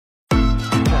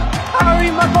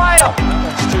Maguire!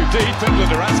 That's too deep.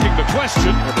 England are asking the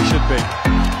question. Well, they should be.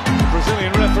 The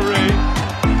Brazilian referee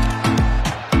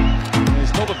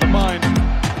is not of the mind.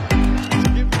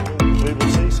 We will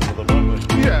see some of them,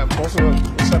 won't we? Yeah, of course. We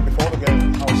said before the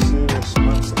game how serious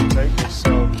Man City take this.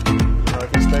 So, you know, if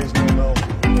he stays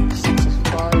 0-0,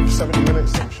 65, 70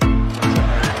 minutes, I'm sure.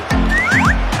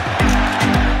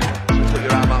 So put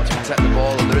your arm out to protect the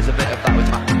ball, and there is a bit of that with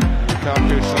Matt.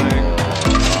 Lukaku saying,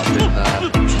 I've been there.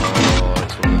 Oh,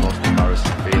 it's one of the most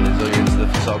embarrassing feelings. Oh, you're into the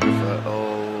photographer. Oh,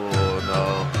 no.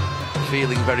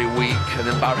 Feeling very weak and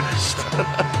embarrassed.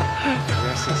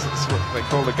 yes, that's what they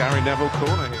call the Gary Neville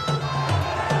corner here.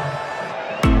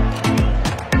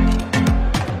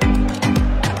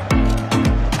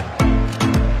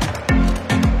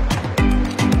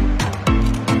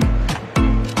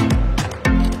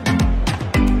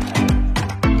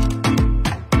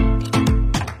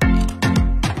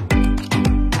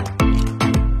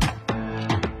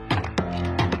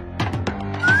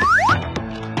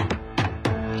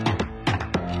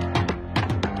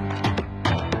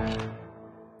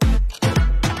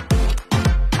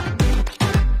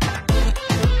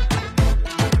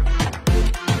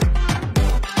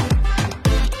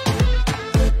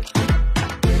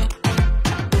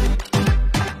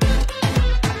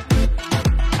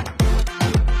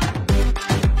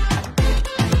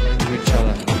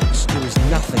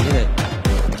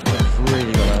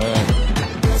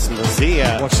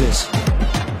 Watch this.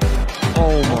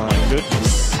 Oh my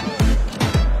goodness.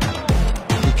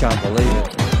 You can't believe it.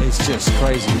 It's just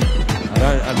crazy. I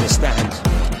don't understand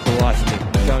the life of me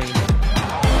going.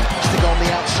 Stick on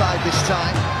the outside this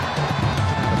time.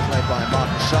 Played by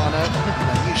Marcosano.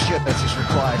 A new shirt is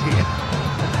required here.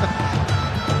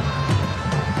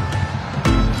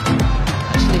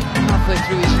 Actually, halfway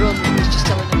through his run, he was just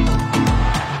telling him.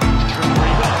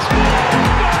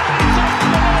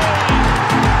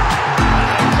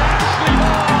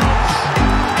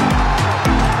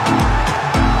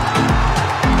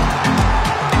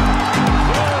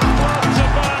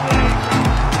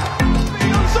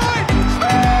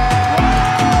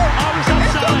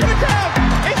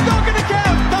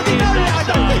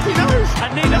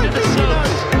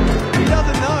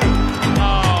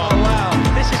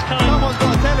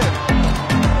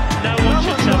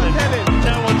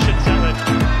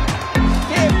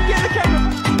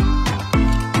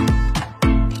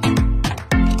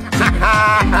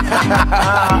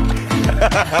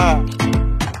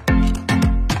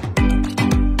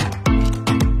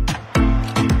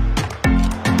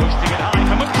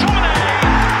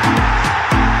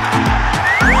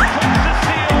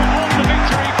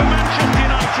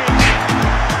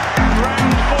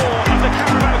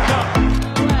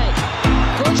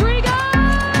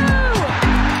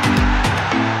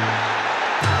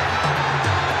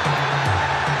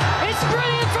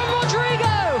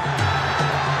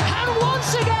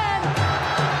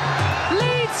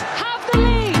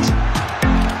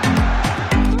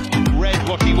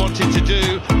 To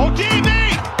do. Oh dear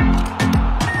me!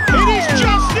 It is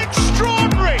just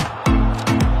extraordinary!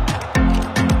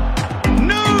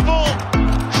 Noble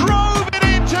drove it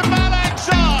into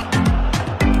Malakzar,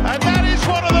 and that is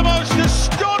one of the most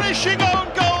astonishing own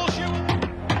goals you...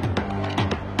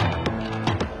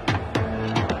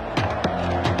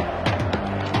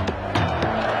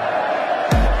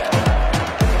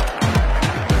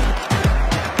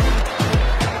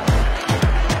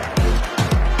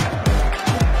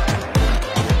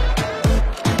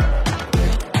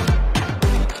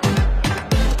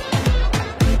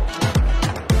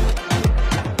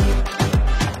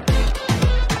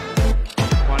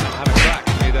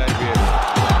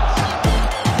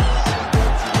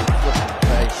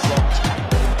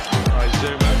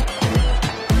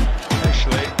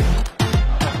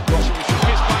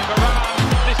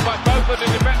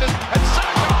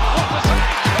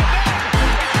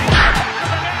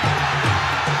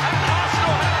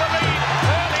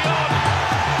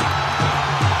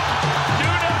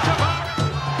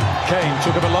 Kane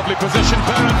took up a lovely position.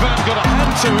 Baron Van got a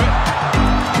hand to it.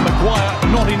 Maguire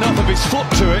not enough of his foot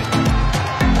to it.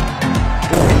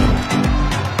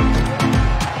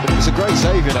 But it was a great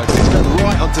save, you know, because it's gone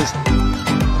right onto...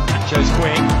 Shows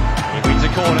quick. He wins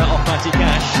a corner off Matty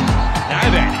Cash. Now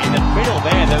then, in the middle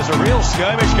there's a real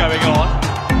skirmish going on.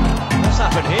 What's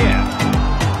happened here?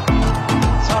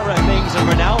 Tyrone Mings and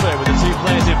Ronaldo were the two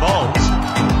players involved.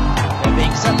 They're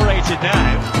being separated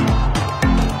now.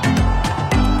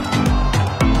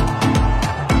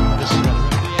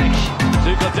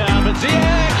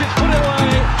 Ziyech has put it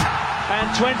away, and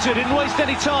Twente didn't waste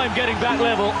any time getting back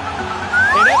level.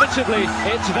 Inevitably,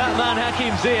 it's that man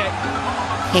Hakim Ziyech.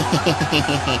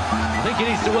 I think he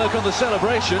needs to work on the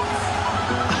celebration.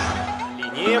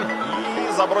 И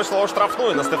забросил его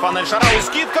штрафную на Стефана Эльшарави.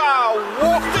 Скидка!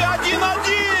 Ух ты,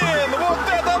 1-1! Вот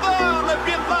это да! На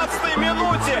 15-й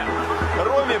минуте!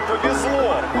 Роме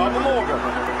повезло во многом.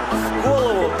 В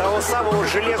голову того самого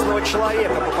железного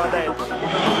человека попадает.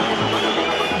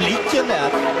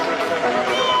 Lyckeled.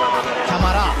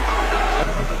 Kamara.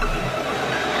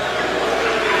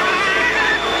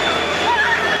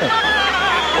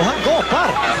 Och han gapar.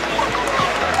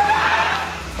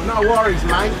 No worries,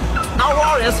 mate. No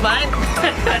worries, mate.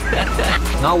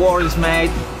 No worries,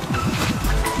 mate.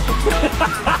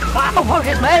 No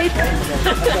worries, mate.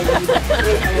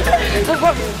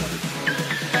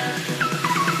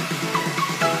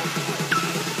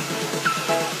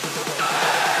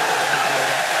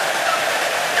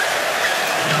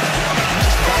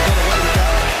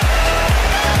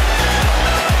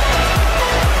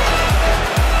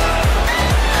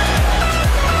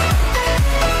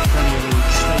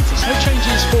 No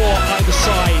changes for either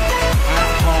side at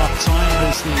half time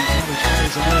as the Norwich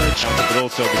players emerge. But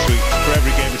also for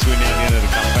every game between now and the end of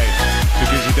the campaign,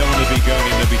 because you don't want to be going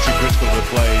in and be too critical of the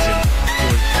plays and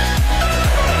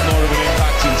more of an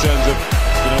impact in terms of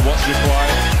what's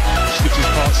required. Which is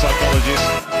part psychologist,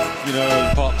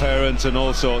 part parent and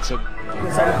all sorts.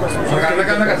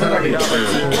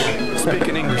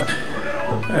 Speaking English.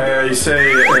 You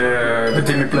say the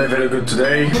team play very good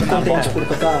today. Contente por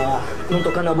não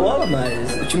tocar na bola,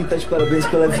 mas o time tá de parabéns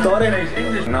pela vitória.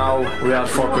 Now we are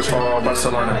focused for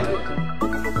Barcelona.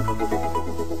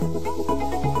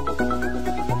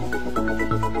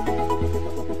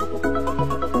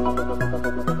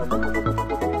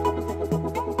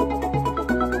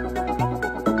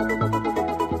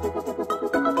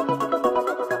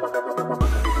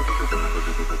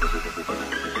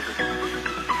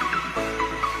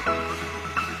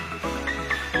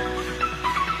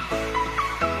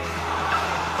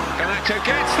 Garnacho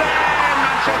gets there.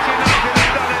 Manchester United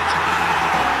have done it.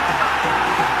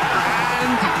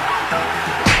 And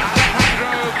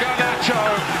Alejandro Garnacho,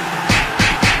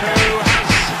 who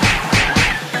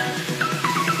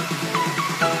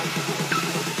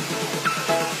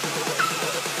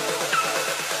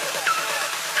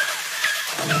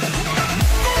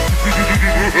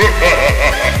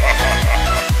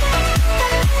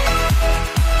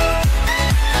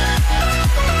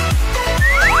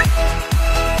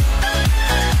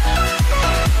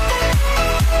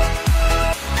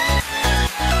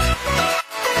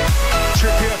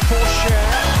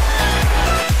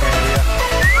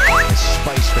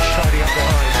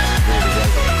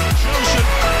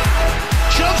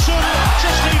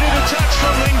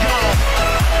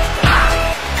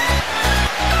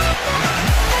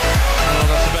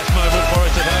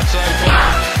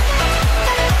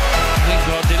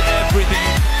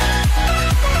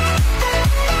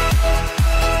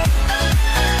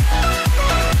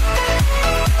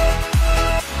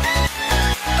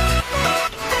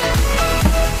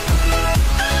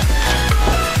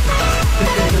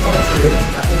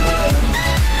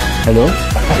Hello?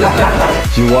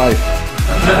 Your wife.